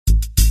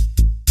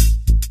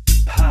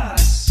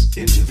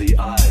into the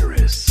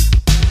iris.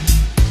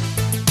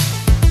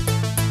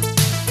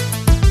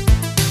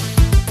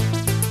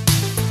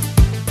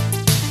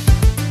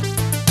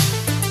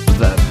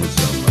 That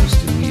was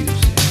almost amusing.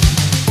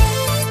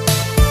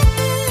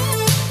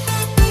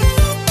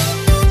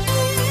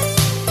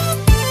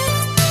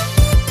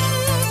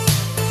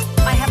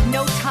 I have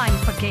no time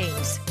for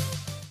games.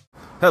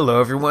 Hello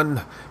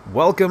everyone,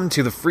 welcome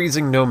to the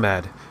Freezing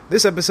Nomad.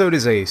 This episode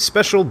is a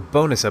special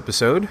bonus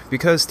episode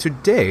because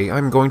today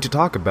I'm going to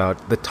talk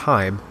about the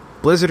time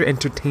Blizzard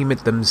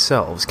Entertainment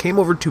themselves came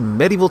over to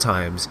Medieval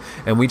Times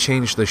and we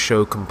changed the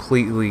show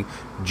completely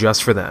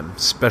just for them,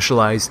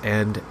 specialized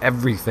and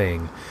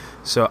everything.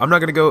 So I'm not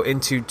going to go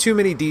into too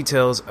many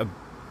details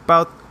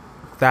about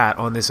that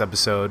on this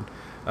episode,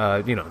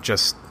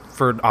 just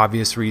for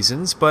obvious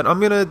reasons, but I'm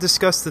going to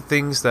discuss the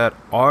things that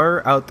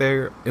are out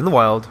there in the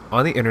wild,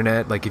 on the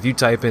internet. Like if you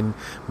type in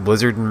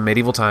Blizzard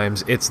Medieval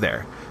Times, it's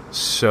there.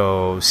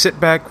 So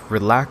sit back,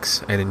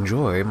 relax, and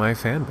enjoy my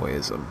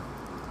fanboyism.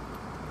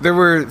 There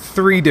were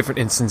 3 different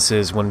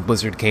instances when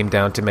Blizzard came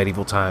down to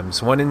Medieval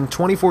Times. One in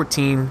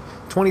 2014,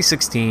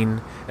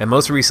 2016, and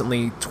most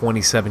recently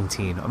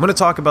 2017. I'm going to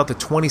talk about the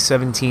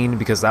 2017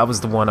 because that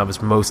was the one I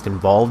was most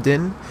involved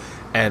in,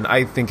 and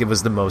I think it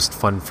was the most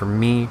fun for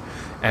me.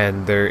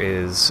 And there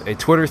is a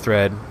Twitter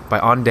thread by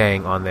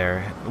Ondang on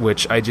there,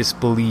 which I just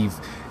believe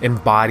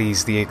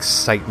embodies the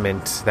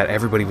excitement that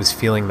everybody was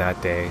feeling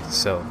that day.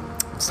 So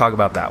let's talk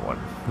about that one.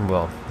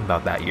 Well,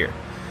 about that year.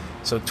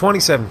 So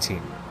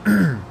 2017.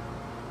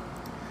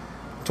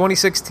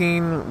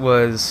 2016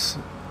 was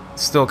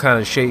still kind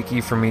of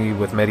shaky for me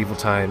with Medieval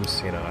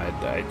Times. You know,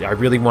 I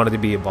really wanted to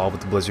be involved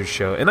with the Blizzard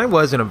show, and I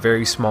was in a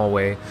very small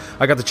way.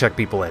 I got to check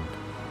people in.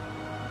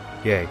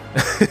 Yay.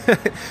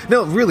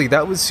 No, really,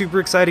 that was super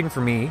exciting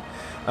for me.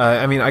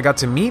 I got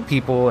to meet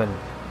people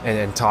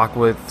and talk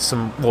with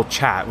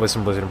chat with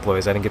some Blizzard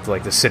employees. I didn't get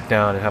to sit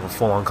down and have a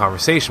full-on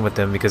conversation with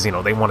them because,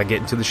 they want to get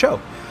into the show.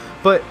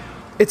 But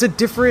it's a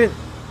different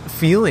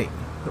feeling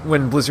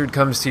when Blizzard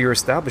comes to your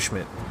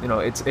establishment.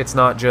 It's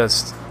not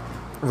just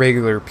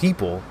regular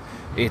people.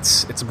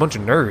 It's a bunch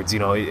of nerds,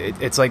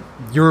 it's like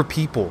your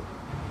people.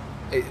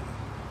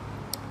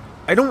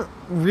 I don't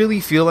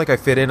really feel like I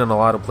fit in a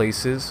lot of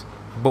places.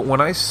 But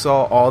when I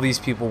saw all these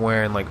people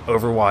wearing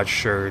Overwatch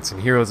shirts and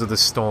Heroes of the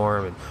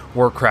Storm and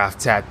Warcraft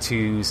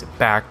tattoos and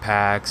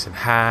backpacks and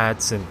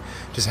hats and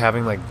just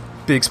having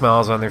big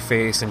smiles on their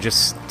face and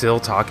just still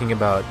talking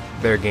about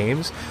their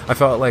games, I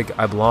felt like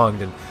I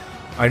belonged. And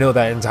I know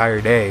that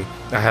entire day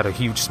I had a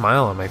huge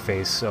smile on my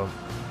face, so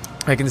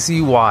I can see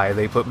why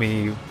they put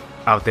me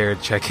out there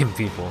checking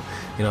people.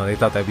 They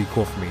thought that'd be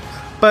cool for me.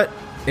 But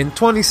in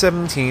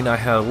 2017 I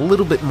had a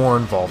little bit more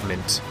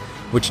involvement,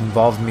 which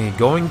involved me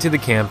going to the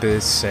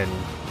campus and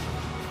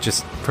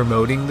just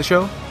promoting the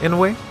show in a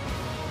way.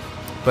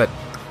 But,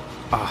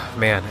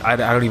 I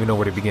don't even know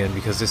where to begin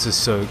because this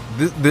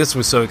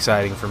was so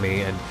exciting for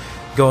me, and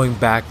going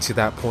back to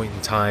that point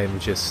in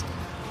time just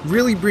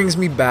really brings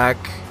me back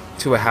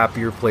to a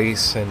happier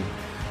place and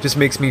just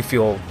makes me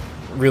feel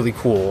really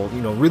cool,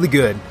 really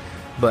good.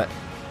 But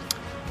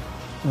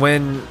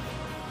when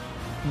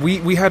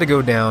we had to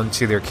go down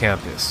to their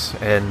campus,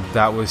 and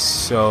that was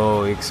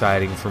so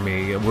exciting for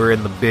me. We're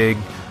in the big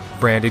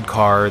branded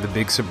car, the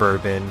big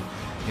Suburban.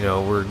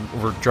 We're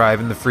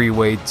driving the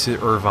freeway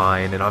to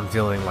Irvine, and I'm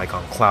feeling like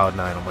on cloud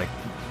 9. I'm like,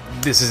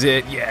 this is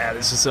it. Yeah,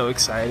 this is so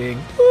exciting.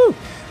 Woo!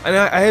 And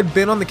I had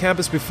been on the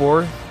campus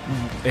before,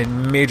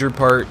 in major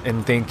part,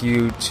 and thank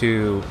you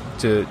to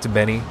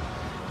Benny.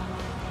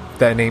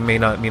 That name may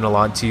not mean a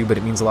lot to you, but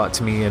it means a lot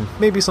to me and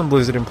maybe some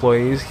Blizzard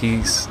employees.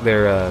 He's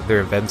their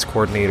events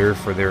coordinator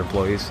for their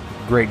employees.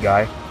 Great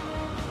guy.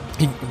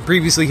 He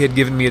previously had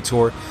given me a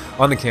tour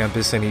on the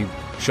campus, and he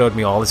showed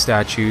me all the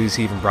statues.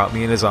 He even brought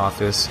me in his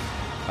office.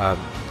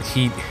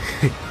 He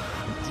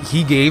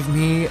gave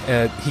me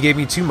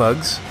 2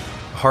 mugs,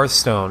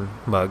 Hearthstone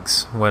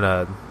mugs, when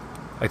I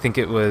think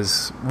it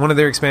was one of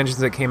their expansions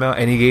that came out,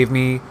 and he gave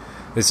me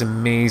this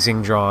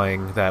amazing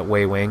drawing that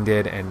Wei Wang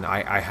did, and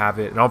I have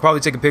it, and I'll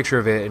probably take a picture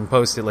of it and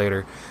post it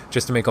later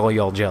just to make all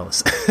y'all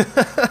jealous.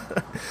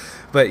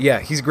 But yeah,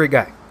 he's a great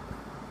guy.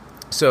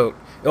 So,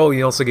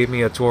 he also gave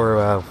me a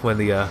tour when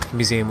the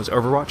museum was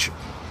Overwatch.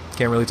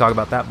 Can't really talk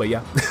about that, but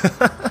yeah.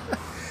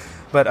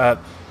 But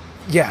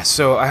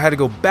so I had to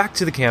go back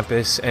to the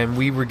campus, and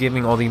we were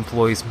giving all the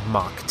employees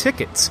mock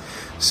tickets.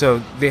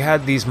 So they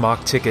had these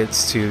mock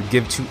tickets to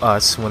give to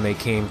us when they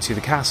came to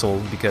the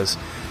castle, because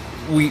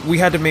we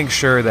had to make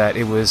sure that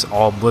it was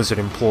all Blizzard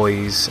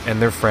employees and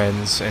their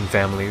friends and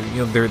family.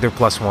 Their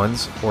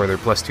 +1s or their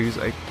 +2s.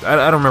 I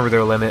don't remember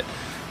their limit,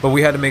 but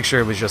we had to make sure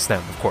it was just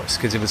them, of course,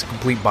 because it was a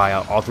complete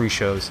buyout, all 3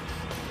 shows.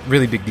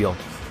 Really big deal.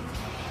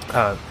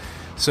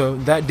 So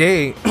that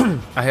day,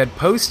 I had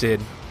posted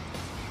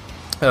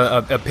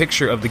a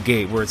picture of the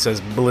gate where it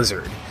says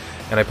Blizzard.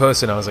 And I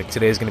posted, and I was like,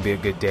 today's going to be a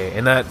good day.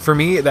 And that, for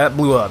me, that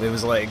blew up. It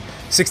was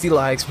 60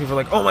 likes. People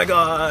were like, oh my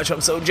gosh,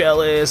 I'm so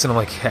jealous. And I'm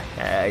like,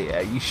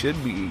 yeah, you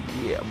should be.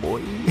 Yeah,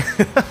 boy.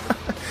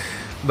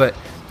 But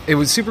it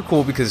was super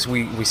cool because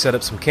we set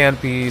up some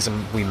canopies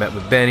and we met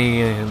with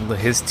Benny and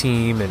his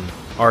team and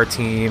our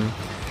team.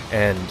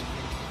 And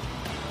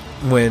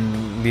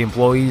when the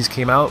employees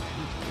came out,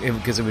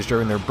 because it was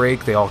during their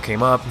break, they all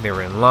came up, they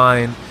were in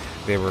line,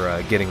 they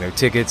were getting their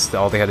tickets.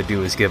 All they had to do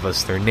was give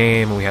us their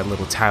name, and we had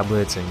little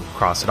tablets and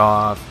cross it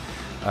off.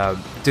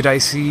 Did I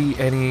see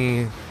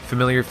any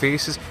familiar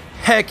faces?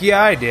 Heck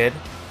yeah, I did.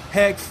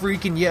 Heck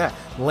freaking yeah.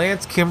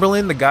 Lance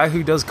Kimberlin, the guy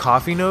who does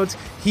coffee notes,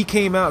 he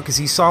came out because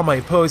he saw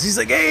my post. He's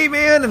like, "Hey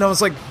man," and I was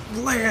like,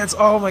 "Lance,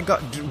 oh my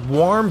god,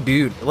 warm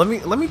dude." Let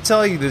me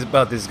tell you this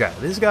about this guy.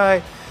 This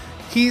guy,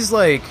 he's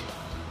like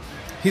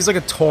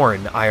a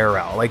Tauren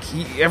IRL. Like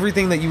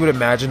everything that you would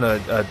imagine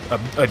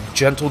a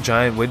gentle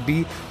giant would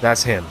be,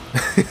 that's him.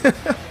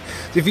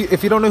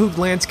 If you don't know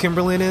who Lance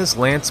Kimberlin is,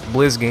 Lance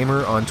Blizz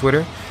Gamer on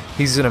Twitter,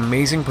 he's an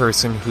amazing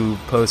person who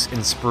posts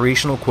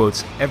inspirational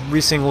quotes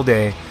every single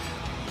day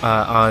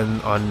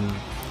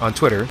on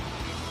Twitter.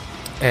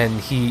 And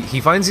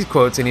he finds these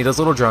quotes and he does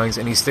little drawings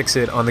and he sticks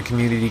it on the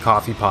community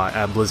coffee pot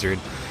at Blizzard,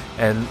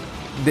 and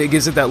it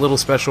gives it that little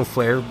special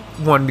flair.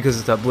 One, because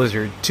it's at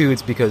Blizzard. Two,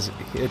 it's because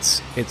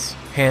it's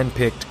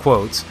hand-picked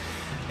quotes,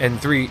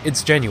 and three,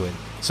 it's genuine.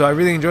 So I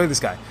really enjoy this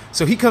guy.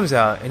 So he comes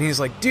out and he's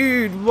like,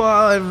 "Dude,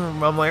 what?"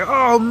 I'm like,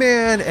 "Oh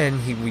man!"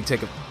 And we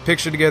take a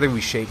picture together,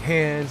 we shake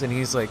hands, and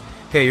he's like,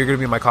 "Hey, you're gonna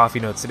be in my coffee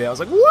notes today." I was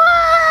like,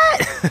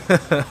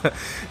 "What?"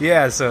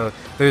 Yeah. So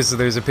there's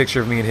a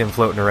picture of me and him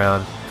floating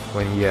around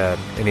when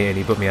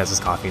he put me as his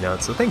coffee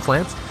notes. So thanks,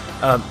 Lance.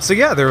 So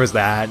yeah, there was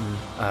that.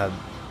 And,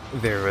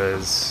 there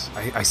was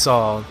I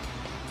saw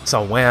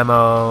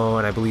Whammo,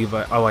 and I believe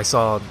I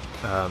saw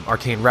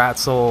Arcane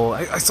Ratzel.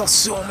 I saw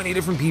so many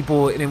different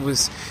people, and it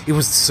was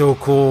so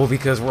cool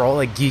because we're all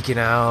like geeking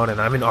out,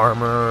 and I'm in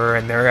armor,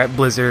 and they're at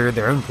Blizzard,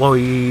 they're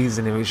employees,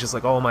 and it was just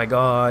like, oh my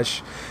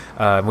gosh.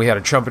 We had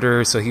a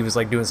trumpeter, so he was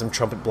like doing some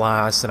trumpet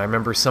blasts, and I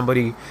remember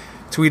somebody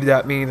tweeted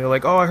at me, and they're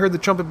like, "Oh, I heard the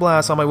trumpet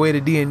blast on my way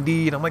to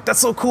D&D," and I'm like, "That's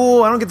so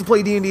cool! I don't get to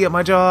play D&D at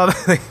my job."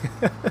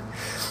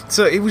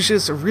 So it was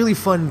just a really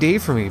fun day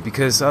for me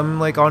because I'm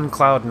like on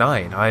cloud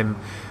 9. I'm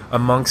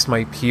amongst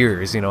my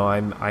peers, you know.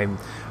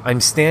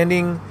 I'm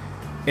standing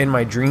in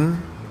my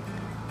dream,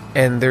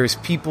 and there's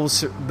people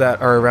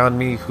that are around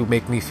me who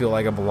make me feel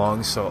like I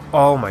belong. So,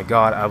 oh my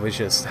god, I was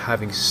just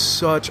having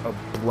such a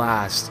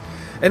blast.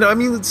 And I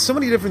mean, so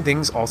many different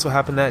things also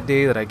happened that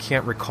day that I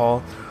can't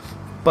recall.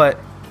 But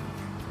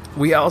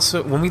we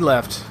also, when we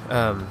left,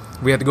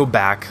 we had to go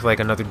back like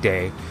another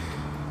day,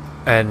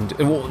 and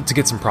to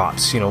get some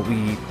props. You know,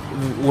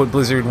 what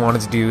Blizzard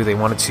wanted to do, they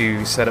wanted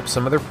to set up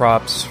some of their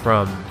props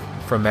from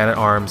Man at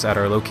Arms at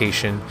our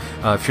location.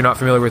 If you're not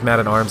familiar with Man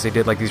at Arms, they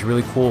did like these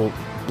really cool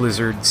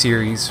Blizzard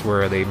series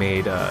where they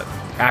made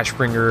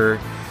Ashbringer,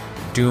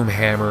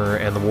 Doomhammer,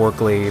 and the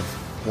Warglaive.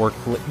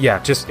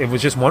 It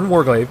was just one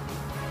Warglaive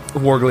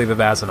of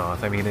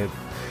Azeroth. I mean, it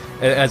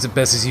as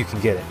best as you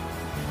can get it.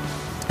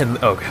 And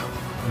oh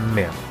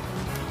man,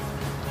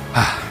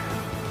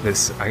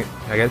 I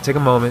gotta take a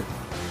moment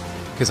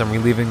because I'm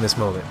reliving this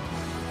moment.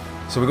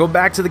 So we go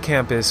back to the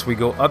campus, we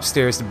go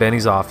upstairs to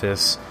Benny's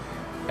office,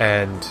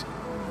 and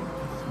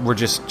we're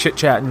just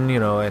chit-chatting, you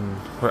know, and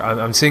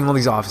I'm seeing all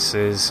these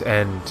offices,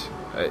 and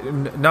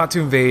not to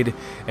invade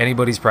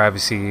anybody's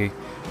privacy,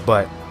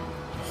 but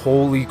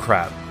holy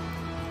crap,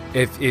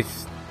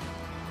 if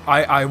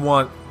I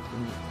want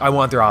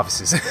their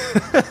offices.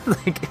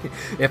 Like,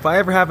 if I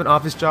ever have an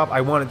office job,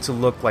 I want it to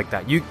look like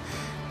that. You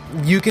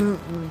can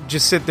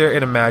just sit there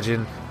and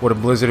imagine what a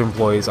Blizzard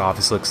employee's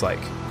office looks like.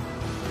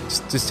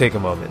 Just take a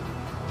moment.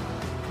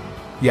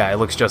 Yeah, it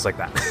looks just like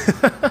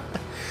that.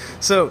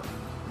 So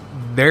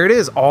there it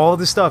is, all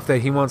the stuff that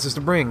he wants us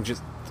to bring.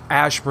 Just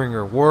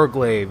Ashbringer,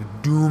 Warglaive,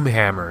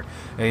 Doomhammer,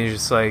 and he's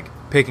just like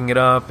picking it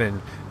up.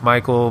 And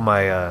Michael,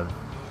 my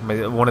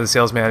one of the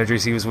sales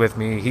managers, he was with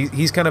me.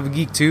 He's kind of a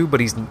geek too, but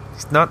he's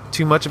not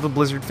too much of a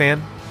Blizzard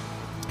fan.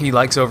 He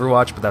likes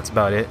Overwatch, but that's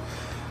about it.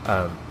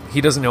 He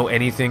doesn't know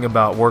anything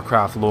about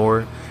Warcraft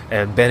lore,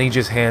 and Benny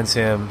just hands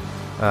him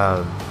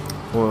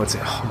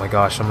oh my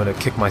gosh, I'm gonna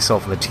kick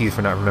myself in the teeth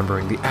for not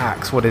remembering the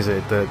axe. What is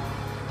it?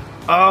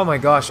 Oh my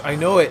gosh, I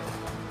know it.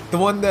 The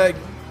one that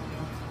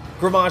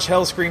Grommash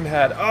Hellscream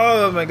had.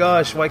 Oh my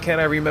gosh, why can't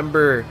I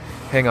remember?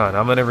 Hang on,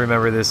 I'm gonna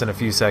remember this in a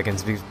few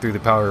seconds through the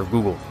power of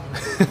Google.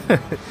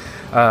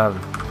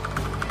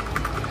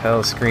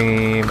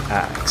 Hellscream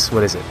axe.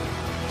 What is it?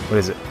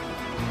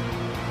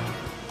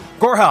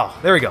 Gorehowl.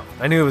 There we go.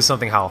 I knew it was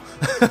something Howl.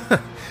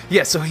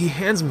 Yeah, so he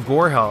hands him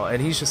Gorehowl, and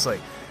he's just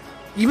like,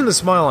 even the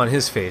smile on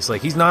his face,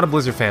 like, he's not a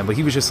Blizzard fan, but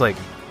he was just like,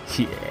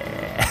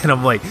 yeah. And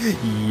I'm like,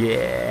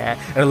 yeah.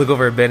 And I look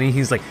over at Benny,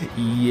 he's like,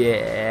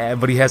 yeah.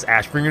 But he has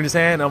Ashbringer in his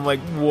hand. I'm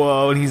like,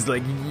 whoa. And he's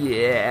like,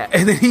 yeah.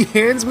 And then he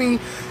hands me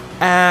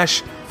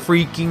Ash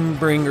freaking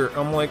Bringer.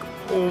 I'm like,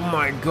 oh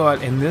my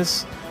god. And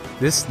this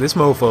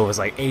mofo was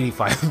like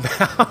 85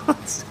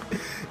 pounds.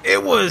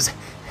 It was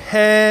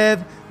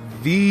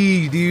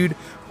heavy, dude.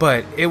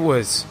 But it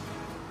was,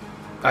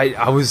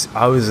 I was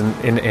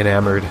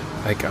enamored.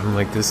 Like, I'm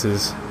like, this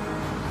is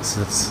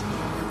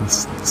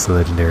the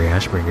legendary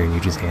Ashbringer you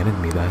just handed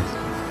me, guys.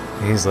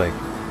 And he's like,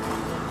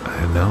 I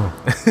don't know.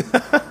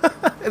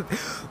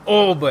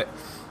 Oh, but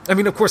I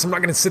mean, of course, I'm not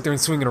going to sit there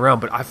and swing it around,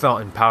 but I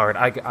felt empowered.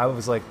 I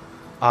was like,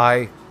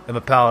 I am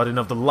a paladin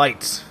of the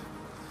light.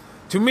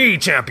 To me,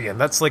 champion.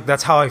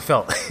 That's how I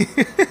felt.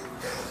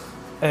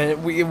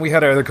 And we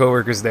had our other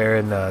coworkers there,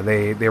 and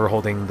they were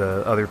holding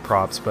the other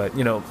props. But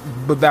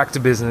but back to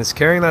business.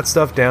 Carrying that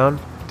stuff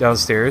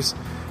downstairs,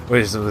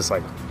 which was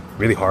like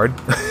really hard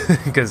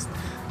because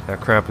that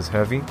crap was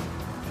heavy.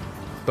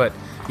 But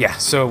yeah,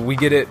 so we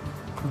get it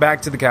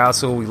back to the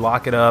castle. We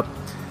lock it up,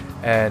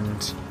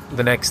 and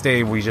the next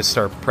day we just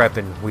start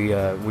prepping.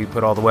 We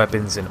put all the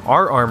weapons in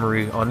our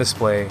armory on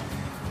display.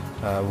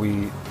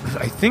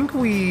 I think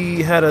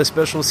we had a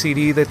special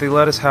CD that they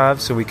let us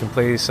have so we can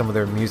play some of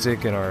their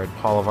music in our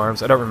Hall of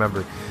Arms. I don't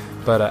remember,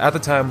 but at the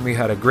time we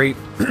had a great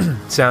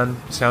sound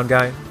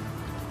guy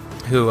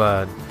who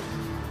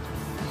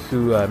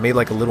made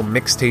like a little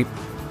mixtape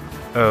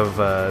of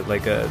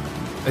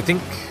I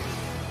think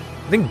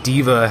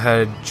Diva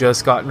had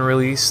just gotten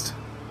released,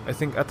 I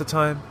think, at the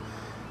time,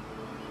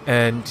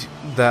 and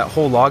that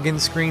whole login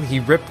screen,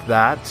 he ripped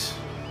that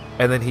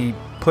and then he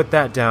put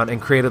that down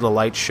and created a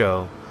light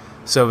show.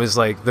 So it was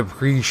like the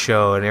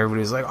pre-show, and everybody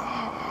was like,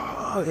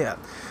 "Oh yeah."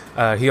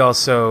 He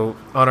also,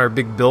 on our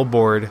big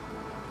billboard,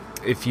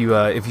 if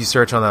you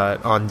search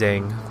on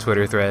Dang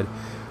Twitter thread,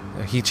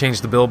 he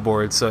changed the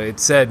billboard so it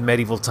said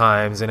Medieval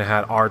Times and it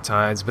had our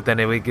times, but then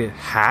it would get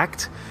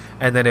hacked,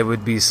 and then it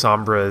would be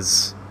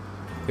Sombra's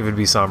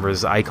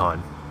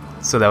icon.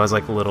 So that was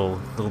like a little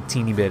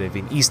teeny bit of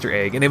an Easter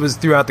egg, and it was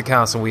throughout the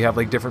castle. We have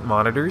like different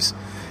monitors,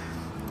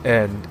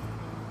 and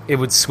it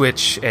would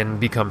switch and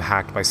become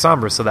hacked by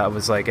Sombra, so that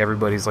was like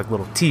everybody's like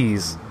little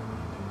tease.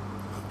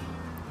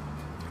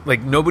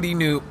 Like nobody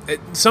knew.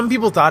 Some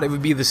people thought it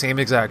would be the same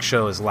exact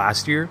show as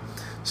last year,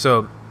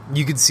 so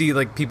you could see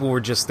like people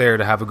were just there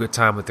to have a good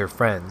time with their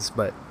friends,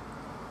 but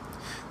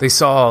they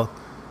saw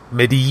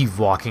Medivh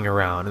walking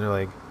around and they're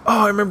like,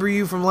 "Oh, I remember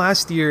you from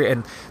last year."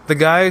 And the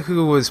guy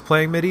who was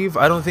playing Medivh,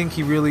 I don't think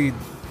he really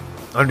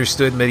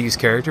understood Medivh's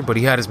character, but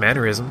he had his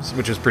mannerisms,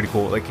 which was pretty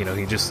cool. Like,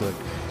 he just looked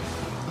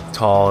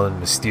tall and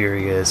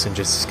mysterious and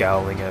just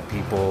scowling at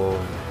people,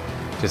 and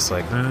just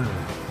like, I'm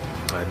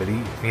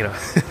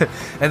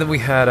Medivh, And then we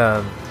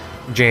had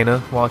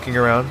Jaina walking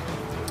around.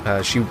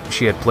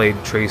 She had played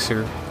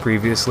Tracer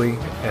previously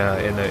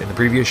in the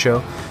previous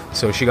show,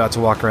 so she got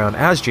to walk around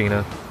as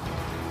Jaina,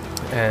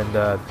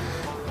 and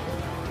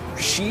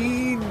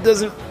she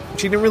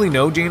didn't really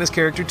know Jaina's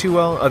character too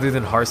well, other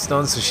than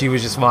Hearthstone, so she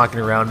was just walking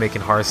around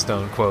making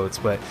Hearthstone quotes,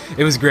 but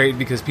it was great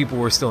because people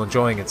were still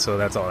enjoying it, so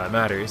that's all that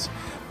matters.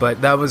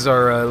 But that was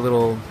our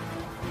little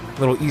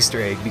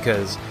Easter egg,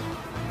 because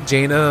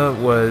Jaina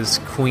was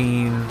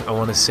queen, I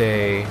want to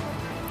say,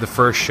 the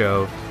first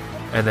show,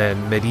 and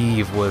then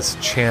Medivh was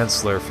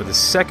chancellor for the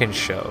second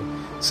show.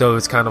 So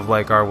it's kind of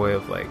like our way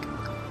of like,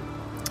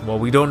 well,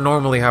 we don't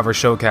normally have our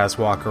showcast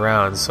walk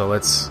around, so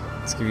let's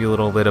give you a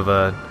little bit of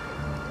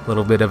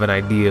an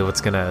idea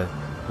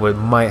what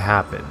might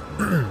happen.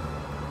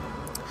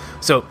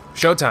 So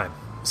showtime.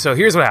 So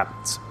here's what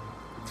happens.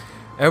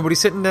 Everybody's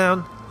sitting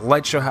down.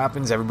 Light show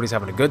happens. Everybody's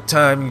having a good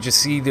time. You just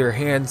see their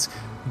hands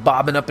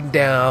bobbing up and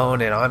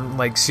down, and I'm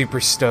like super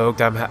stoked.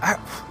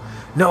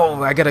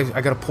 No, I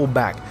gotta pull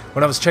back.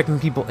 When I was checking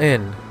people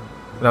in,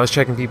 I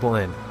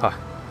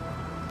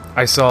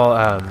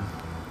saw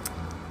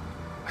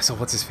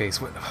what's his face?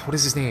 What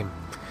is his name?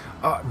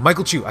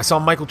 Michael Chu. I saw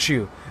Michael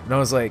Chu, and I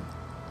was like,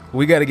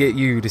 we got to get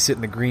you to sit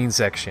in the green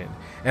section.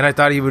 And I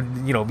thought he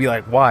would, be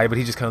like, why? But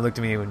he just kind of looked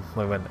at me and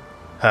went,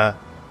 huh?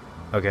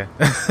 Okay.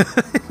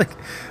 Like,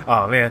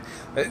 oh man,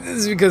 this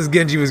is because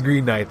Genji was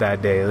Green Knight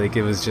that day. Like,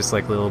 it was just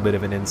like a little bit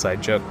of an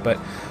inside joke. But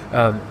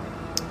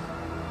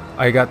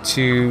I got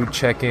to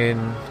check in.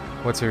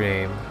 What's her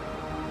name?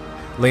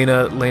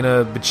 Lena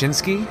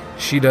Baczynski.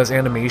 She does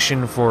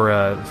animation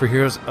for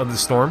Heroes of the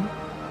Storm.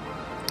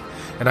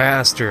 And I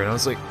asked her, and I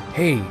was like,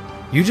 hey,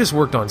 you just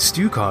worked on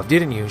Stukov,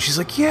 didn't you? And she's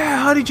like,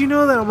 yeah, how did you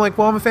know that? I'm like,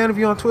 well, I'm a fan of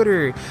you on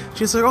Twitter.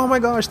 She's like, oh my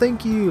gosh,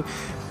 thank you.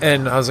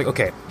 And I was like,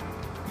 okay,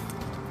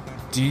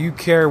 do you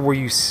care where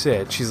you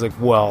sit? She's like,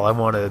 well, I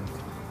want to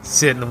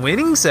sit in the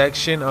winning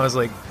section. I was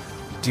like,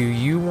 do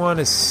you want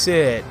to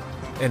sit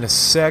in a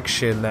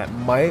section that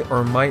might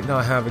or might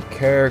not have a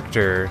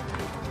character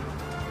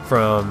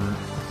from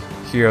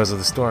Heroes of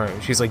the Storm?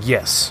 She's like,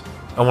 yes,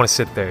 I want to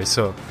sit there.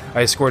 So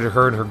I escorted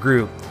her and her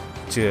group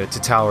to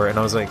Tower, and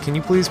I was like, can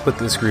you please put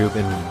this group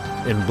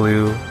in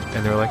blue?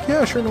 And they're like,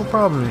 yeah, sure, no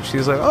problem. And she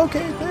was like,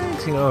 okay,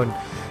 thanks, and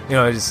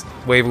I just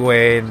wave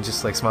away and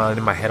just like smiling.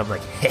 In my head, I'm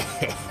like,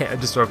 I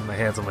just throw up my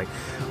hands. I'm like,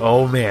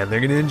 oh man, they're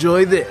gonna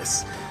enjoy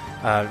this.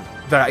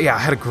 But yeah, I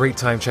had a great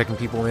time checking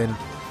people in.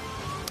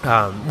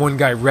 One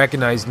guy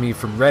recognized me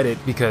from Reddit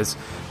because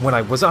when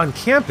I was on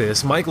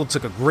campus, Michael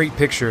took a great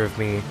picture of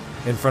me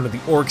in front of the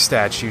orc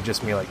statue,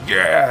 just me like,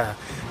 yeah.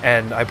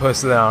 And I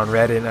posted that on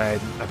Reddit, and I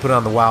put it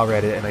on the WoW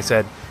Reddit, and I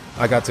said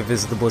I got to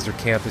visit the Blizzard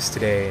campus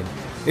today. And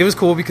it was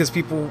cool because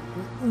people,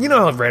 how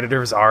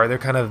Redditors are, they're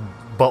kind of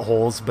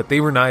buttholes, but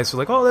they were nice. We're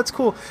like, oh, that's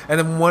cool. And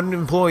then one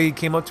employee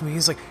came up to me.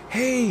 He's like,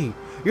 hey,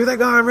 you're that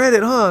guy on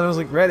Reddit, huh? And I was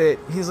like, Reddit?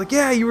 He's like,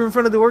 yeah, you were in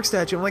front of the orc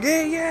statue. I'm like,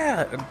 hey,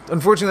 yeah.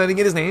 Unfortunately, I didn't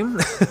get his name.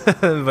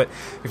 But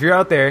if you're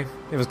out there,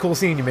 it was cool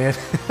seeing you, man.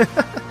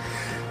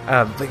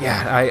 But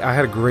yeah, I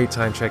had a great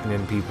time checking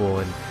in people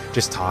and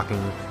just talking.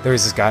 There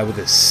was this guy with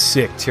a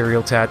sick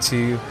Tyrael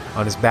tattoo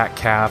on his back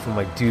calf. I'm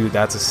like, dude,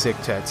 that's a sick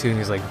tattoo. And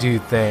he's like,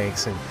 dude,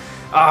 thanks. And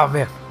oh,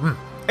 man.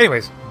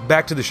 Anyways,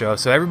 back to the show.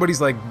 So everybody's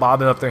like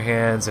bobbing up their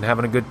hands and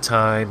having a good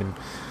time.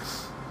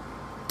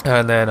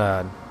 And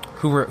then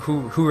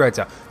who rides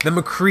out? Then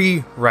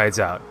McCree rides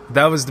out.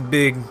 That was the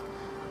big,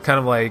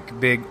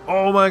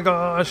 oh my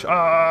gosh,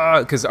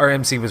 because our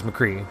MC was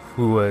McCree,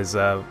 who was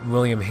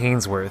William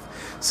Hainsworth.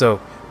 So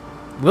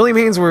William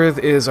Hainsworth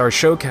is our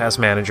showcast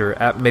manager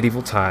at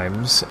Medieval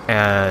Times,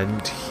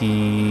 and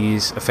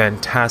he's a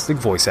fantastic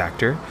voice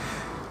actor.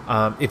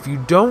 If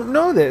you don't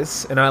know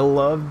this, and I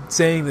love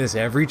saying this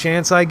every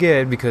chance I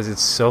get because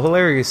it's so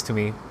hilarious to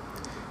me,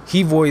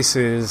 he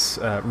voices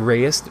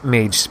Reyes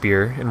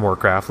Magespear in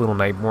Warcraft, little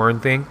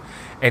Nightborn thing,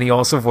 and he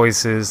also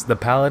voices the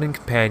Paladin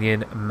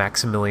Companion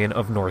Maximilian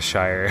of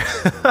Northshire.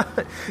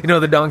 You know,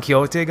 the Don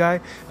Quixote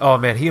guy? Oh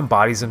man, he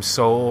embodies him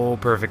so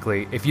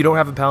perfectly. If you don't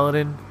have a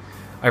Paladin,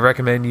 I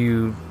recommend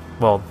you,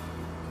 well,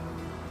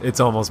 it's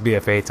almost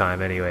BFA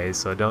time anyway,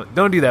 so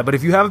don't do that. But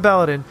if you have a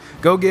Paladin,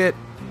 go get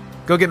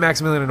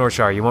Maximilian of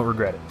Northshire. You won't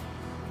regret it.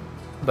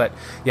 But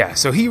yeah,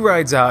 so he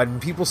rides out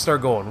and people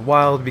start going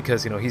wild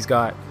because, you know, he's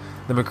got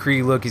the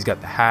McCree look, he's got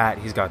the hat,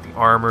 he's got the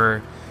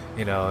armor,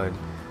 you know, and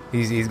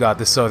he's got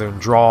the southern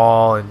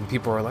drawl, and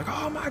people are like,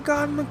 oh my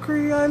god,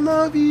 McCree, I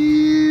love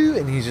you.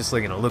 And he's just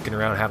like, you know, looking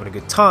around having a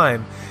good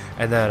time.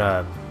 And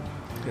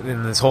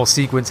then this whole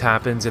sequence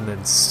happens, and then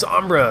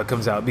Sombra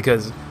comes out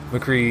because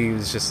McCree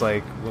is just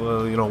like,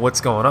 well, you know, what's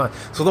going on?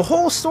 So the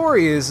whole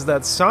story is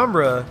that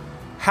Sombra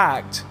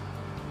hacked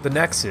the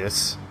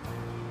Nexus,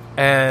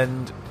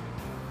 and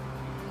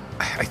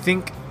I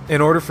think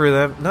in order for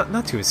them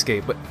not to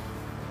escape, but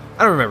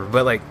I don't remember,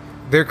 but like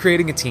they're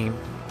creating a team,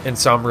 and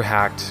Sombra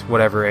hacked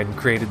whatever and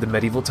created the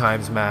Medieval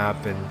Times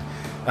map,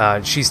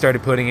 and she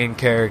started putting in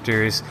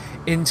characters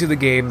into the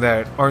game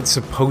that aren't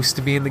supposed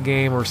to be in the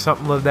game or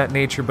something of that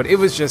nature. But it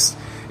was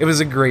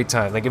a great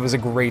time. Like, it was a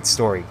great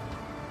story.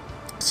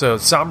 So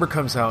Sombra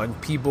comes out and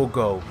people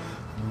go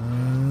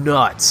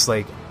nuts.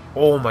 Like,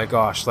 oh my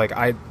gosh, like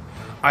I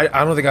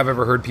don't think I've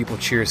ever heard people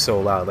cheer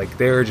so loud. Like,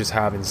 they're just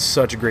having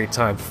such a great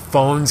time.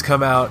 Phones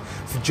come out,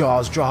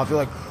 jaws drop. You're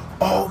like,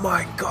 oh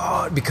my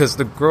god, because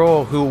the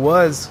girl who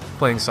was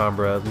playing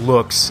Sombra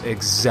looks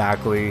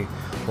exactly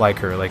like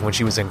her, like when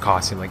she was in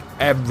costume, like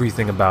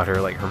everything about her,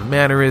 like her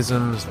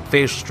mannerisms, the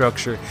facial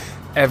structure,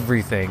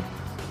 everything.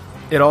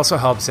 It also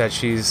helps that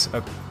she's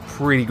a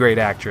pretty great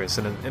actress,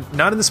 and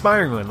not an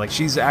aspiring one. Like,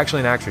 she's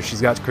actually an actress.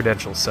 She's got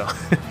credentials. So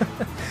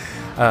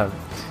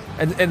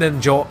and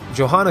then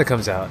Johanna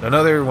comes out,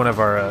 another one of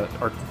our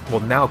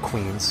now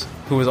queens,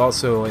 who was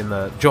also in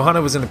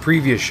Johanna was in the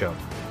previous show.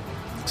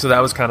 So that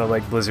was kind of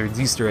like Blizzard's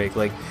Easter egg.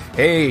 Like,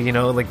 hey, you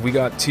know, like, we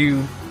got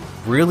two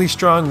really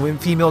strong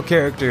female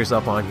characters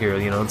up on here,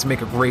 you know, let's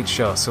make a great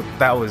show. So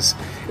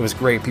it was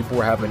great. People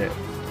were having a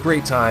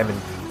great time,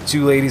 and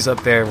two ladies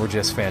up there were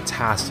just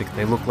fantastic.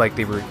 They looked like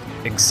they were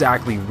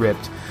exactly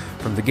ripped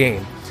from the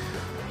game.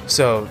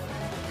 So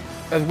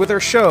with our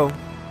show,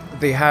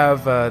 they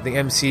have the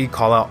MC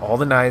call out all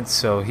the knights,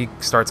 so he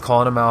starts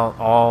calling them out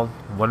all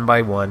one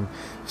by one.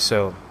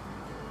 So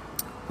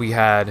we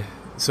had...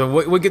 So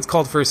what gets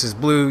called first is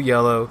blue,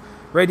 yellow,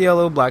 red,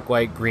 yellow, black,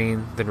 white,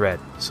 green, then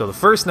red. So the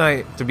first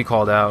knight to be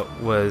called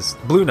out was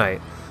Blue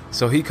Knight.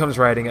 So he comes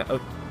riding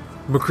out.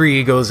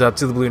 McCree goes up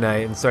to the Blue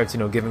Knight and starts, you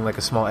know, giving like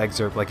a small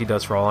excerpt like he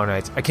does for all our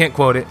knights. I can't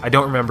quote it. I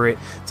don't remember it.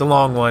 It's a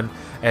long one,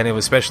 and it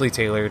was specially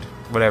tailored,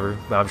 whatever.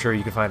 I'm sure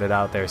you can find it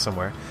out there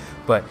somewhere.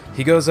 But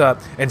he goes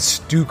up, and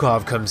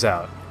Stukov comes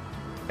out.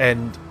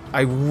 And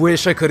I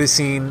wish I could have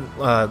seen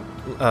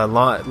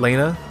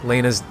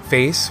Lena's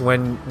face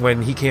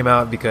when he came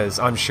out, because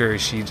I'm sure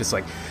she just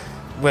like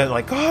went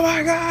like, oh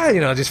my god,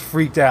 you know, just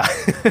freaked out.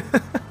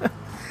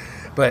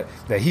 But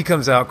he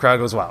comes out, crowd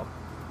goes wild.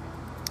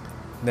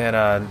 Then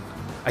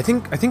I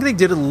think they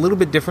did it a little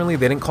bit differently.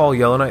 They didn't call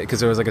Yellow Knight because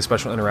there was like a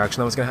special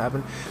interaction that was going to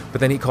happen.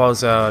 But then he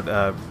calls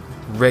out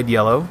Red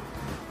Yellow,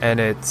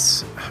 and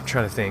I'm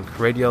trying to think.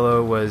 Red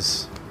Yellow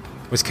was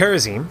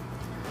Karazim.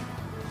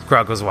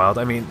 Crowd goes wild.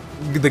 I mean,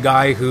 the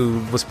guy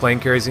who was playing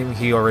Karazim,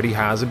 he already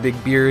has a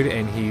big beard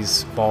and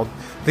he's bald.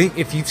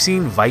 If you've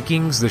seen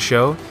Vikings, the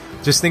show,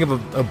 just think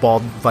of a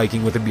bald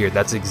Viking with a beard.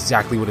 That's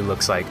exactly what it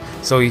looks like.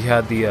 So he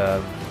had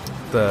the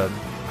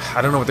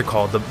I don't know what they're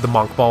called, the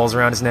monk balls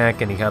around his neck,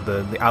 and he had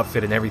the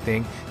outfit and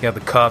everything. He had the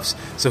cuffs.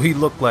 So he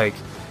looked like,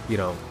 you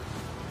know,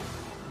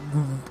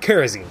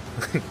 Karazim.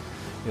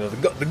 You know,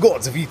 the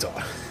gods of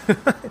Etor.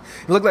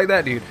 He looked like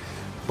that, dude.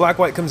 Black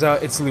White comes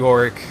out. It's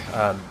Leoric.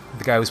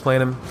 The guy who was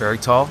playing him, very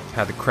tall,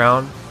 had the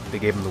crown. They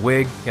gave him the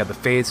wig. He had the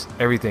face,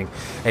 everything.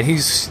 And he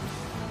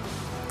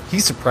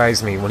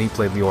surprised me when he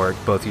played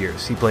Leoric both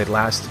years. He played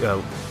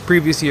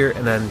previous year,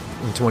 and then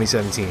in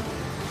 2017.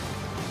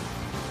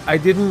 I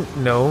didn't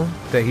know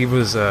that he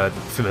was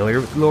familiar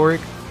with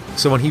Lorik.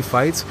 So when he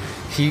fights,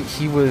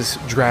 he was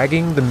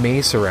dragging the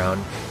mace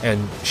around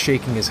and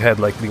shaking his head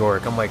like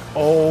Leoric. I'm like,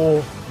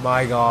 oh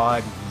my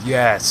god,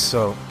 yes.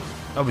 So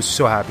I was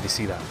so happy to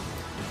see that.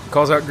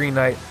 Calls out Green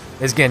Knight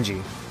as Genji.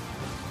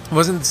 It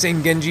wasn't the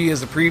same Genji as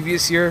the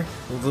previous year.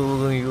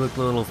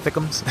 Little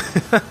thickums.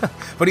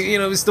 But it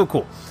was still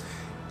cool.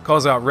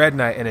 Calls out Red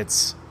Knight, and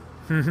it's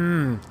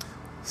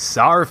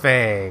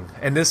Saurfang.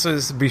 And this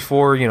was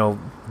before,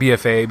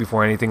 BFA,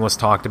 before anything was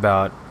talked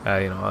about,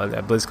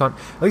 at BlizzCon.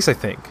 At least I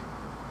think.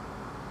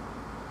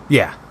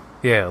 Yeah,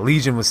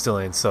 Legion was still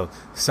in, so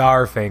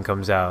Saurfang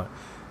comes out,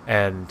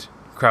 and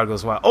crowd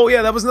goes wild. Oh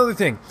yeah, that was another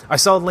thing. I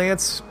saw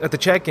Lance at the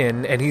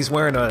check-in, and he's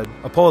wearing a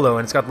polo,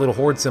 and it's got the little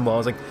horde symbol. I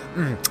was like,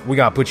 we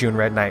gotta put you in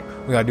Red Knight.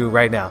 We gotta do it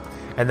right now.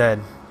 And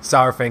then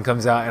Saurfang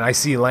comes out, and I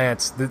see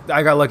Lance.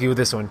 I got lucky with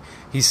this one.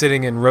 He's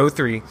sitting in row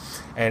 3,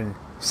 and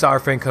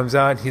Saurfang comes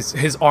out.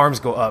 His arms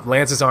go up.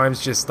 Lance's arms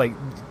just like,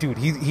 dude,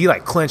 he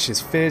like clenched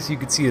his fist. You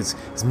could see his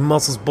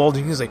muscles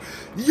bulging. He was like,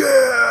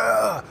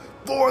 yeah,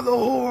 for the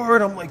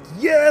horde. I'm like,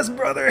 yes,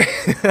 brother.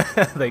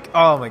 Like,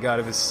 oh my god,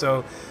 it was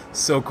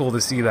so cool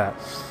to see that.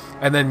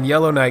 And then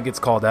Yellow Knight gets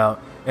called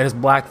out, and it's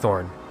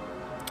Blackthorn.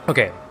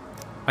 Okay,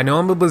 I know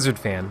I'm a Blizzard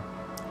fan,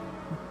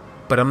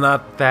 but I'm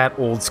not that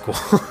old school.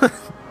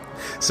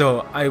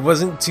 So I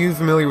wasn't too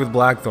familiar with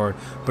Blackthorn,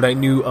 but I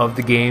knew of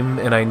the game,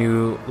 and I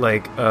knew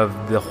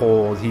of the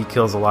whole he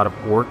kills a lot of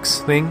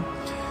orcs thing.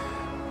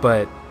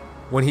 But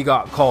when he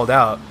got called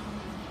out,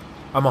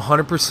 I'm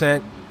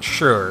 100%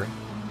 sure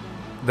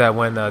that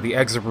when the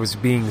excerpt was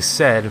being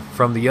said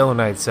from the Yellow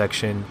Knight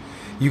section,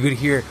 you could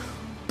hear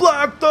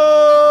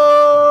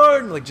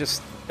Blackthorn! Like,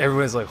 just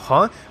everyone's like,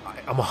 huh?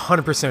 I'm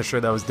 100% sure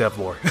that was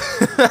Devlore.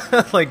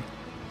 Like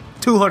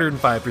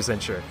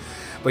 205% sure.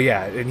 But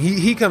yeah, and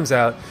he comes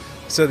out.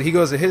 So he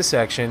goes to his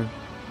section,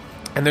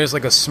 and there's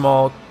like a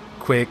small,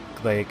 quick,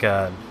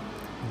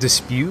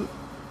 dispute,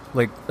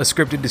 like a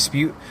scripted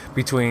dispute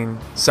between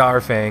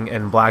Saurfang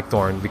and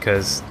Blackthorn,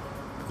 because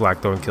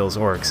Blackthorn kills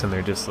orcs, and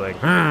they're just like,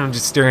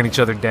 just staring each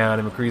other down,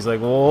 and McCree's like,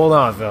 well, hold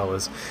on,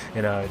 fellas.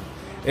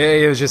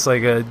 It was just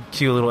like a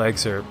cute little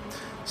excerpt.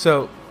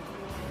 So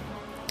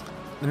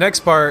the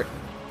next part,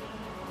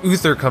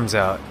 Uther comes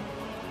out.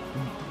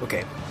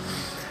 Okay.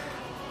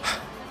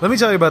 Let me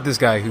tell you about this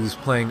guy who's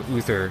playing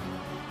Uther.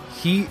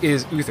 He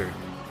is Uther.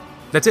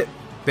 That's it.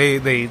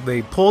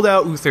 They pulled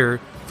out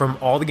Uther from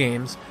all the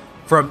games,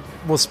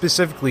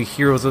 specifically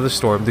Heroes of the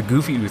Storm, the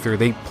Goofy Uther.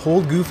 They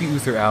pulled Goofy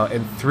Uther out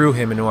and threw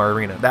him into our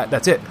arena.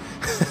 That's it.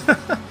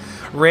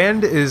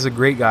 Rand is a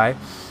great guy,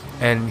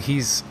 and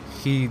he's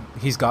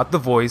got the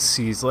voice.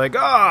 He's like,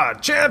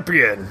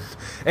 champion,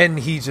 and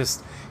he's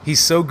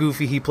so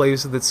goofy. He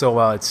plays with it so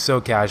well. It's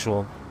so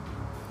casual.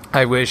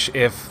 I wish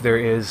if there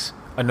is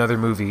another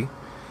movie,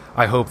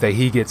 I hope that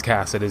he gets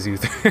casted as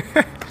Uther.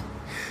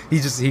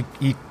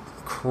 he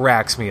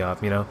cracks me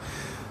up,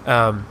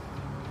 and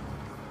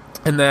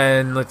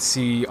then let's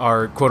see,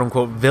 our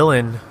quote-unquote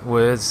villain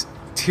was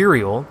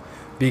Tyrael,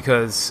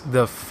 because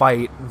the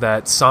fight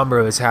that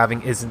Sombra is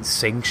having isn't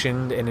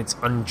sanctioned and it's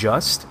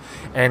unjust,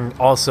 and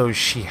also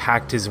she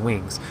hacked his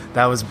wings.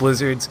 That was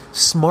Blizzard's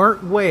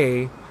smart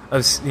way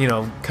of,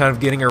 kind of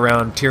getting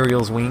around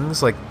Tyrael's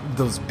wings, like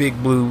those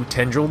big blue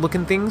tendril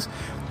looking things.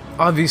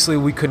 Obviously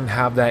we couldn't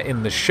have that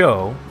in the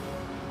show,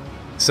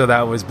 so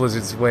that was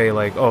Blizzard's way,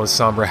 like, oh,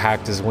 Sombra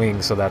hacked his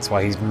wings, so that's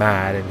why he's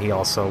mad, and he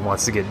also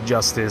wants to get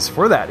justice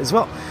for that as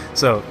well.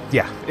 So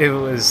yeah, it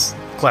was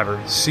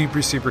clever,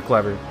 super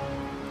clever.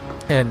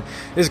 And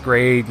it's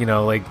great,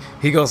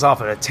 he goes off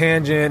on a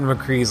tangent.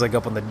 McCree's like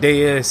up on the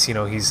dais,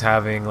 he's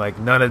having like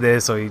none of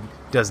this, so he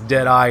does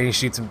Deadeye, he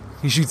shoots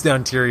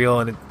down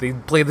Tyrael, and they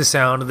play the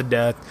sound of the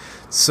death.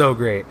 It's so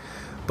great.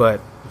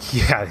 But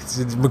yeah,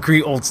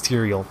 McCree ults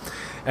Tyrael.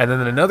 And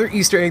then another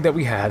Easter egg that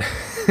we had.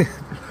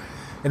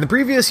 In the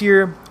previous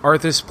year,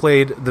 Arthas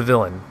played the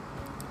villain,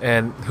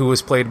 and who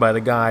was played by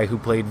the guy who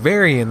played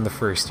Varian the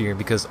first year,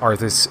 because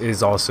Arthas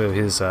is also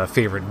his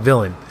favorite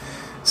villain.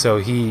 So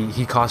he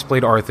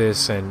cosplayed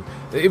Arthas, and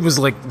it was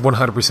like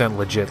 100%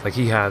 legit. Like,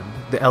 he had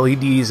the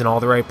LEDs in all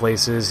the right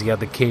places. He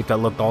had the cape that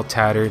looked all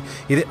tattered.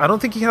 I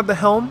don't think he had the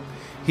helm.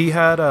 He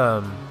had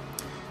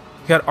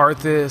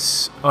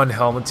Arthas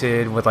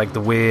unhelmeted with like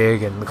the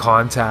wig and the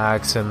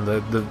contacts and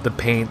the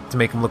paint to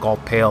make him look all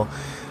pale.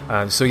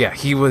 So yeah,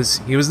 he was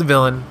the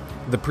villain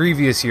the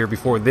previous year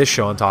before this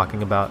show I'm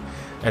talking about,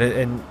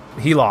 and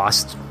he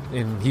lost,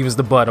 and he was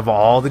the butt of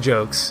all the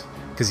jokes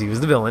because he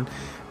was the villain.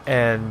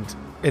 And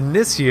in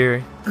this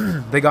year,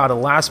 they got a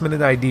last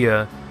minute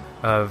idea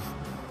of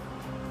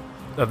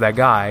that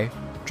guy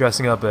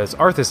dressing up as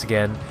Arthas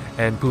again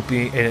and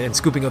pooping and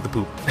scooping up the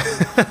poop,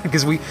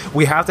 because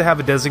we have to have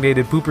a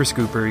designated pooper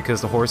scooper,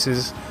 because the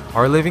horses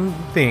are living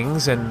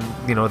things, and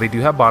they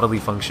do have bodily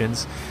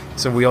functions.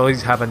 So we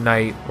always have a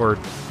knight or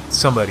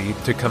somebody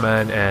to come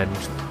in and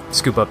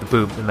scoop up the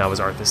poop, and that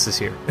was Arthas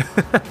this year.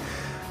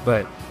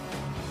 But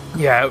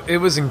yeah, it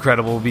was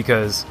incredible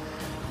because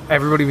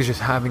everybody was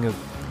just having a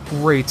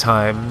great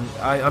time.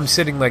 I'm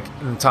sitting like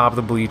on top of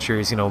the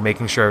bleachers,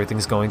 making sure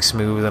everything's going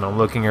smooth, and I'm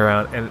looking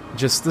around, and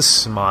just the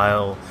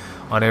smile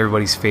on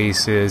everybody's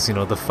faces.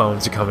 The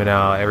phones are coming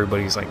out,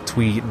 everybody's like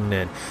tweeting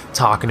and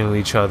talking to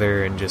each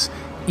other, and just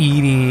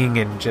eating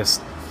and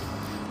just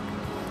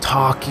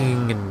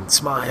talking and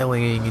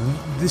smiling, and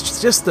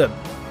this just the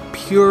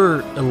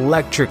pure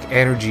electric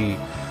energy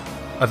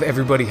of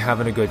everybody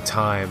having a good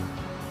time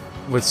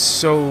was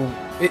so.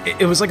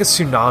 It was like a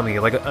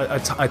tsunami, like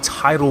a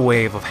tidal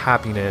wave of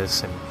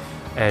happiness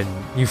and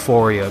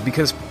euphoria,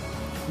 because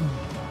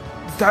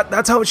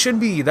that's how it should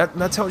be.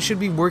 That's how it should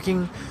be,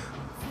 working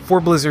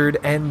for Blizzard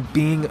and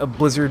being a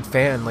Blizzard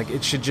fan. Like,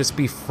 it should just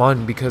be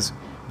fun, because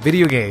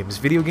video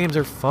games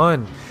are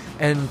fun,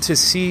 and to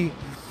see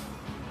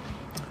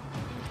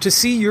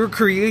your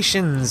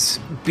creations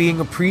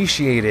being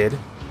appreciated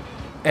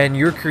and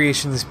your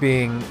creations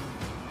being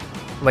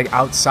like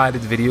outside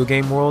of the video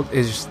game world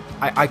is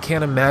I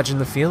can't imagine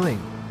the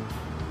feeling.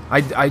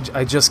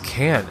 I just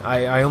can't.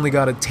 I only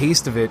got a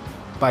taste of it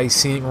by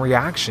seeing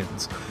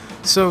reactions.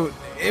 So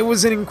it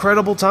was an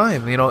incredible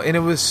time, and it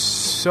was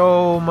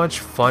so much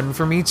fun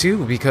for me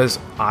too, because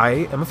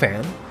I am a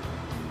fan,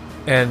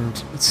 and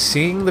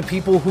seeing the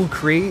people who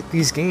create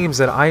these games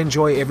that I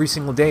enjoy every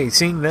single day,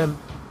 seeing them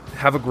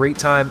have a great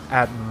time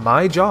at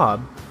my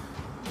job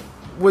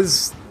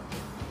was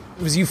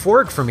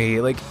euphoric for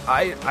me. Like,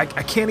 I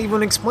can't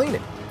even explain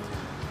it.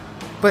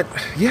 But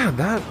yeah,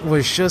 that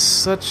was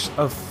just such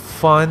a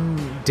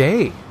fun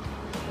day.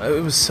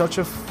 It was such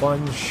a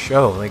fun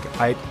show. Like,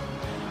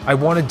 I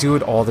want to do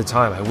it all the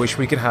time. I wish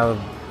we could have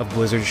a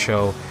Blizzard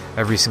show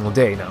every single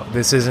day. Now,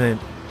 this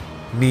isn't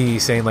me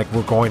saying like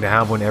we're going to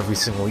have one every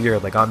single year.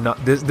 Like, I'm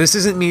not. This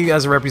isn't me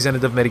as a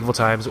representative of Medieval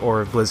Times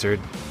or Blizzard.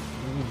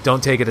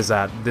 Don't take it as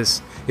that.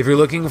 If you're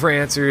looking for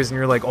answers and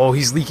you're like, oh,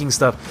 he's leaking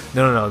stuff.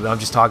 No. I'm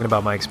just talking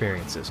about my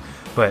experiences.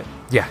 But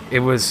yeah, it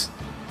was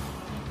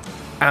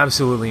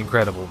absolutely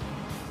incredible.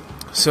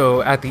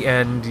 So at the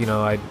end,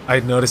 I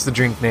noticed the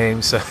drink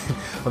names, so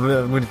I'm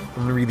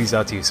gonna read these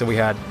out to you. So we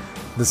had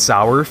the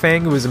Sour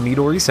Fang, it was a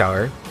Midori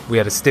Sour. We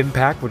had a Stim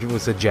Pack, which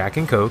was a Jack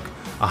and Coke.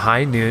 A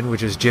High Noon,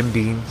 which was Jim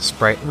Beam,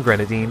 Sprite, and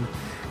Grenadine.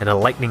 And a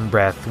Lightning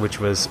Breath, which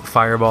was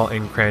Fireball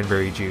and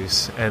Cranberry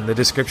Juice. And the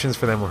descriptions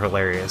for them were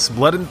hilarious.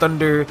 Blood and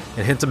thunder,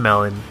 and hint of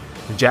melon.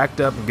 Jacked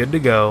up and good to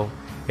go.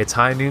 It's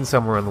high noon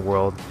somewhere in the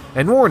world.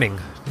 And warning,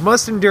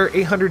 must endure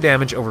 800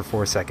 damage over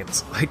 4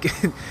 seconds. Like,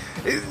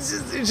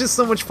 it's just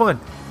so much fun.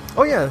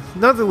 Oh yeah,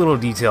 another little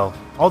detail.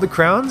 All the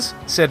crowns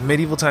said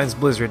Medieval Times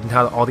Blizzard and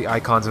had all the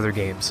icons of their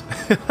games.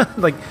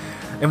 Like,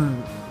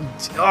 and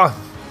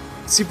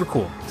super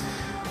cool.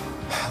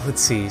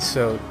 Let's see.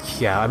 So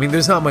yeah, I mean,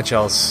 there's not much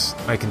else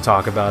I can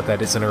talk about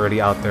that isn't already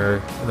out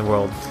there in the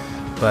world.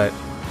 But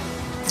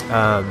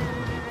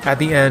at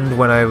the end,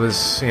 when I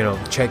was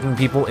checking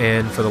people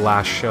in for the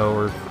last show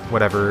or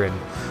whatever, and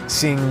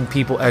seeing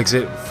people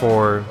exit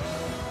for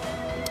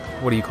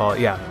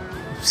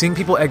seeing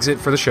people exit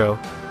for the show,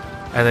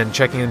 and then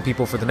checking in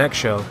people for the next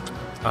show,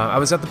 I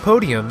was at the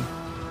podium,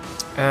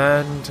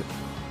 and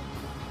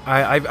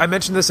I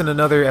mentioned this in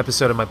another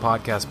episode of my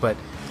podcast, but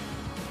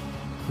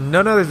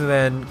none other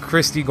than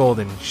Christy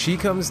Golden.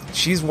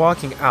 She's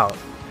walking out,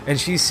 and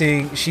she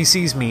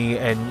sees me,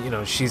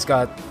 and she's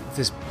got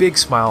this big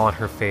smile on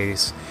her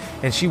face,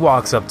 and she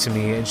walks up to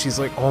me and she's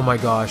like, oh my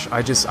gosh,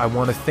 I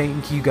want to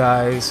thank you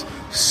guys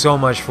so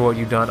much for what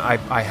you've done.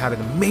 I had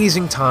an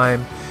amazing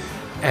time,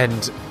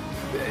 and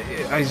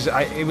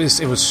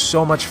it was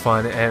so much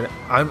fun, and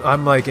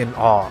I'm like in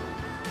awe.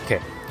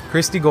 Okay,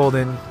 Christy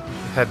Golden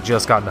had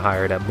just gotten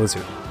hired at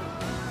Blizzard,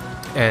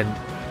 and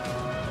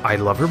I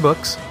love her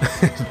books.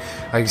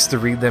 I used to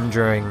read them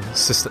during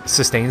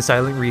sustained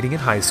silent reading in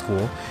high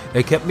school.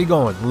 They kept me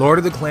going. Lord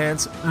of the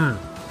Clans,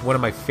 one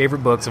of my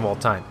favorite books of all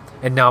time.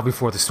 And Now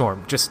Before the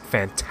Storm, just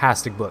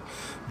fantastic book.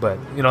 But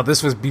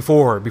this was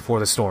before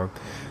the storm.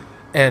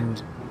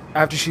 And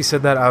after she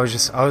said that, I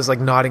was like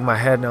nodding my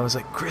head, and I was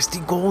like, Christy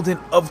Golden,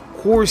 of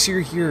course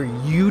you're here.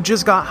 You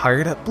just got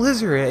hired at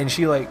Blizzard. And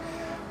she like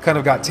kind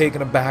of got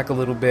taken aback a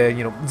little bit,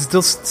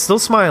 still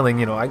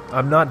smiling.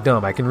 I'm not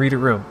dumb. I can read a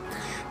room.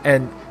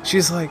 And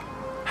she's like,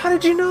 how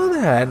did you know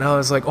that? And I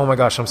was like, oh my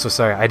gosh, I'm so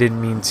sorry. I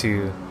didn't mean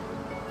to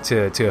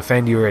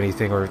offend you or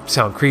anything or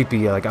sound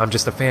creepy. Like, I'm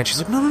just a fan. She's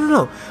like,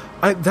 no.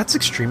 That's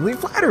extremely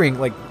flattering.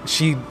 Like,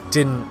 she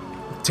didn't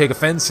take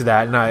offense to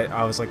that. And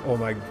I was like, oh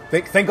my,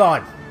 thank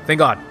God.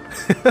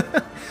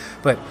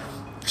 But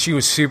she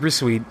was super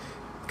sweet.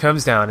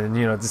 Comes down and,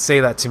 to say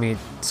that to me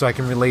so I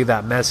can relay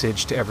that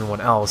message to everyone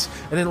else.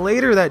 And then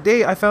later that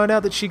day, I found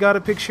out that she got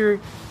a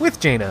picture with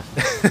Jaina.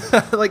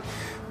 Like,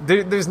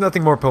 there's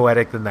nothing more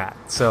poetic than that.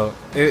 So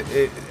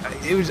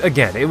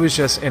it was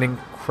just an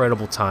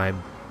incredible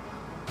time.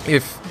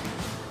 If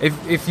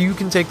you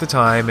can take the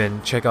time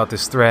and check out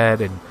this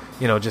thread and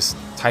just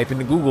type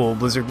into Google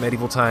Blizzard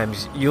Medieval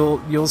Times,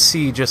 you'll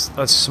see just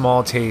a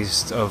small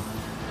taste of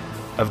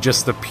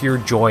just the pure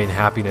joy and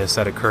happiness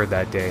that occurred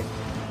that day.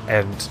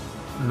 And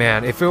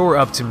man, if it were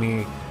up to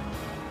me,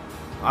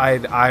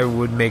 I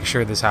would make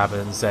sure this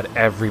happens at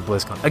every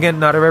BlizzCon. Again,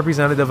 not a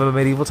representative of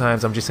Medieval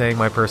Times. I'm just saying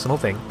my personal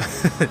thing.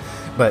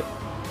 But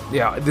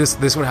yeah,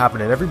 this would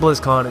happen at every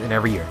BlizzCon and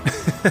every year.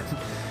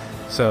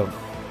 So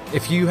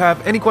if you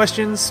have any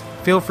questions,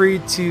 feel free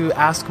to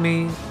ask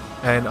me,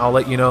 and I'll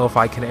let you know if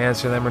I can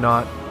answer them or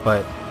not.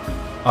 But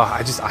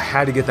I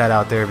had to get that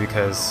out there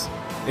because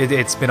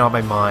it's been on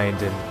my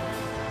mind,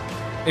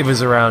 and it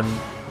was around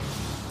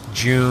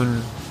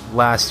June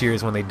last year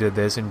is when they did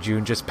this, and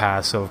June just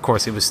passed, so of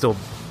course it was still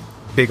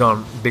big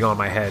on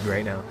my head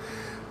right now.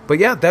 But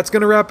yeah, that's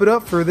gonna wrap it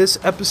up for this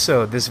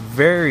episode, this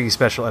very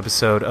special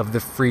episode of The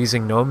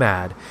Freezing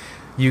Nomad.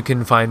 You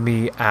can find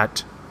me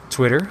at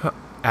Twitter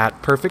at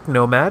Perfect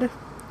Nomad.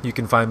 You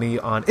can find me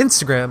on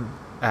Instagram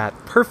at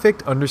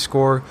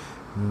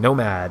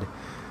perfect_nomad.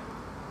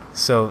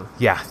 So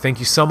yeah, thank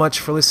you so much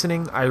for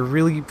listening. I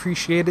really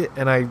appreciate it,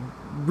 and I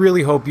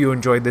really hope you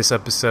enjoyed this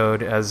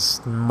episode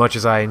as much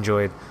as I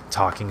enjoyed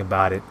talking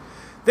about it.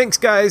 Thanks,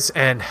 guys,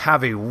 and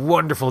have a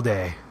wonderful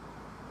day.